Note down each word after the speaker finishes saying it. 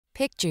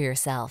Picture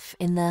yourself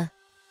in the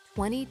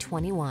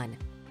 2021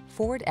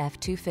 Ford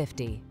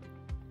F-250.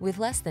 With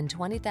less than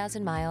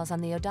 20,000 miles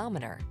on the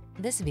odometer,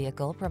 this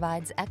vehicle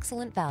provides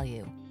excellent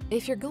value.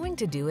 If you're going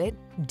to do it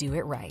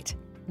right.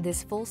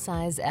 This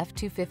full-size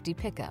F-250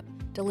 pickup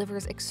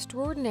delivers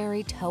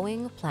extraordinary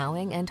towing,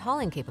 plowing, and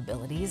hauling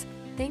capabilities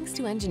thanks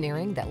to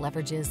engineering that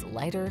leverages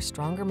lighter,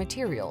 stronger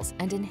materials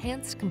and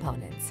enhanced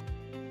components.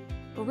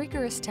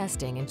 Rigorous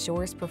testing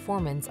ensures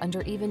performance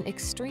under even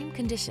extreme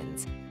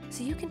conditions,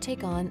 so you can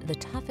take on the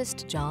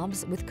toughest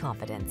jobs with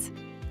confidence.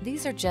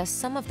 These are just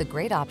some of the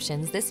great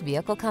options this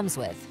vehicle comes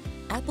with: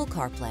 Apple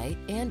CarPlay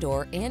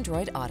and/or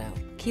Android Auto,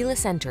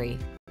 keyless entry,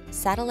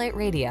 satellite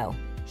radio,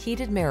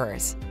 heated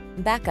mirrors,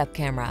 backup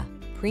camera,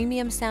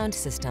 premium sound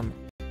system,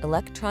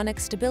 electronic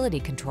stability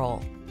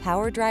control,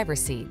 power driver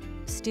seat,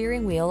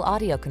 steering wheel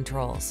audio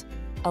controls,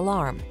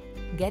 alarm.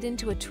 Get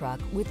into a truck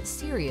with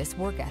serious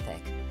work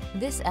ethic.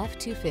 This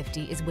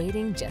F-250 is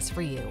waiting just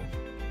for you.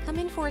 Come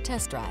in for a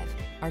test drive.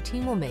 Our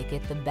team will make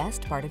it the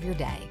best part of your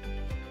day.